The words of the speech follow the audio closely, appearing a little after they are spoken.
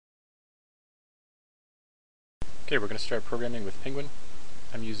Okay, we're going to start programming with Pynguin.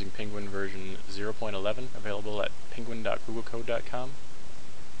 I'm using Pynguin version 0.11, available at pynguin.googlecode.com.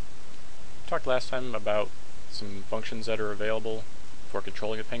 We talked last time about some functions that are available for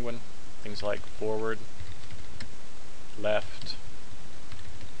controlling a Pynguin, things like forward, left,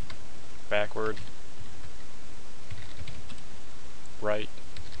 backward, right.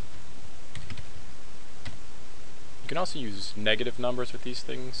 You can also use negative numbers with these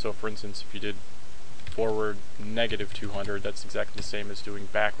things, so for instance if you did forward negative 200, that's exactly the same as doing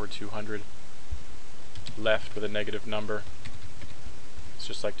backward 200. Left with a negative number, it's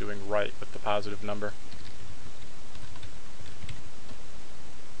just like doing right with the positive number.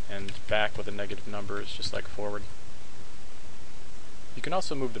 And back with a negative number is just like forward. You can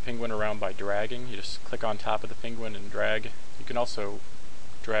also move the Pynguin around by dragging. You just click on top of the Pynguin and drag. You can also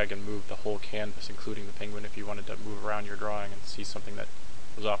drag and move the whole canvas, including the Pynguin, if you wanted to move around your drawing and see something that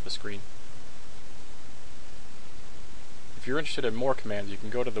was off the screen. If you're interested in more commands, you can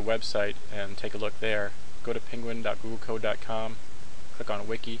go to the website and take a look there. Go to pynguin.googlecode.com, click on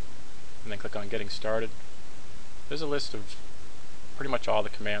Wiki, and then click on Getting Started. There's a list of pretty much all the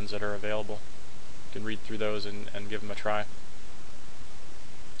commands that are available. You can read through those and give them a try.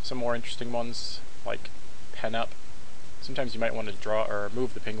 Some more interesting ones, like pen up. Sometimes you might want to draw or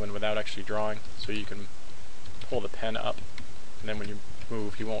move the Pynguin without actually drawing, so you can pull the pen up, and then when you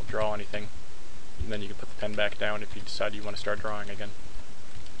move, you won't draw anything. And then you can put the pen back down if you decide you want to start drawing again.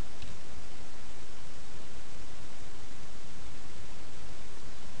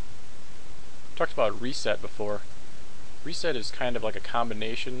 Talked about reset before. Reset is kind of like a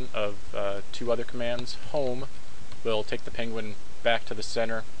combination of two other commands. Home will take the Pynguin back to the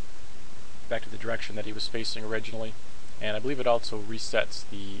center, back to the direction that he was facing originally, and I believe it also resets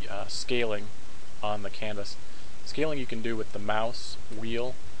the scaling on the canvas. Scaling you can do with the mouse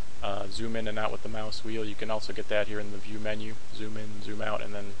wheel. Zoom in and out with the mouse wheel. You can also get that here in the view menu. Zoom in, zoom out,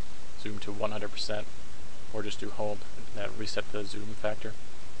 and then zoom to 100%, or just do home and that reset the zoom factor.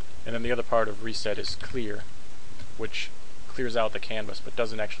 And then the other part of reset is clear, which clears out the canvas but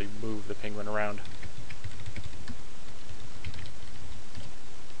doesn't actually move the Pynguin around.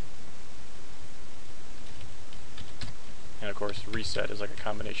 And of course reset is like a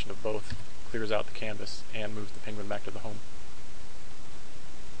combination of both, clears out the canvas and moves the Pynguin back to the home.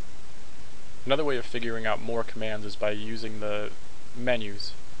 Another way of figuring out more commands is by using the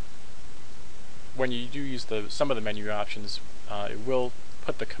menus. When you do use some of the menu options, it will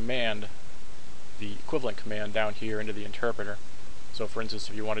put the command, the equivalent command, down here into the interpreter. So for instance,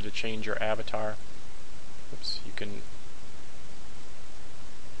 if you wanted to change your avatar, you can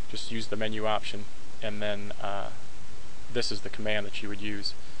just use the menu option, and then this is the command that you would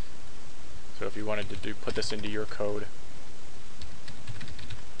use. So if you wanted to put this into your code,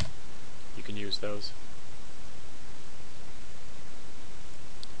 you can use those.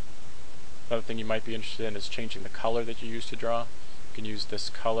 Another thing you might be interested in is changing the color that you use to draw. You can use this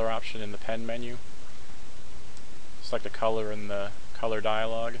color option in the pen menu. Select the color in the color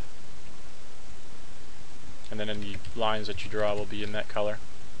dialog, and then any lines that you draw will be in that color.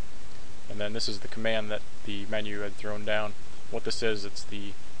 And then this is the command that the menu had thrown down. What this is, it's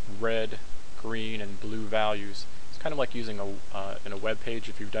the red, green, and blue values. Kind of like using in a web page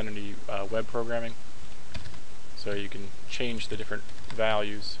if you've done any web programming. So you can change the different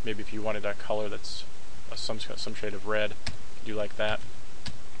values. Maybe if you wanted a color that's some shade of red, you can do like that.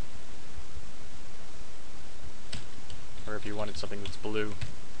 Or if you wanted something that's blue.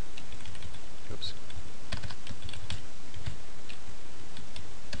 Oops.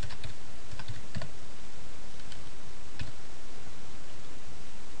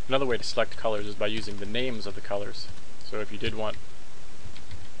 Another way to select colors is by using the names of the colors. So if you did want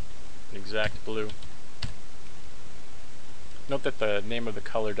an exact blue, note that the name of the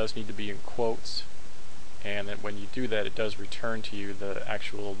color does need to be in quotes, and that when you do that it does return to you the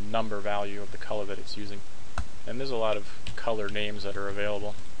actual number value of the color that it's using. And there's a lot of color names that are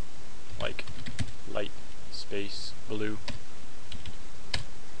available, like light, space, blue.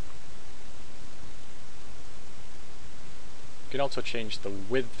 You can also change the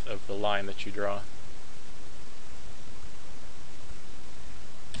width of the line that you draw.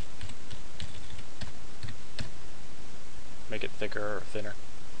 Make it thicker or thinner.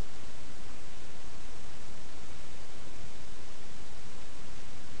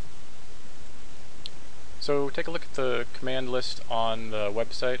 So take a look at the command list on the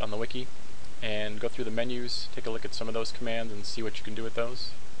website, on the wiki, and go through the menus, take a look at some of those commands and see what you can do with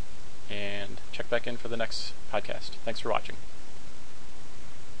those. And check back in for the next podcast. Thanks for watching.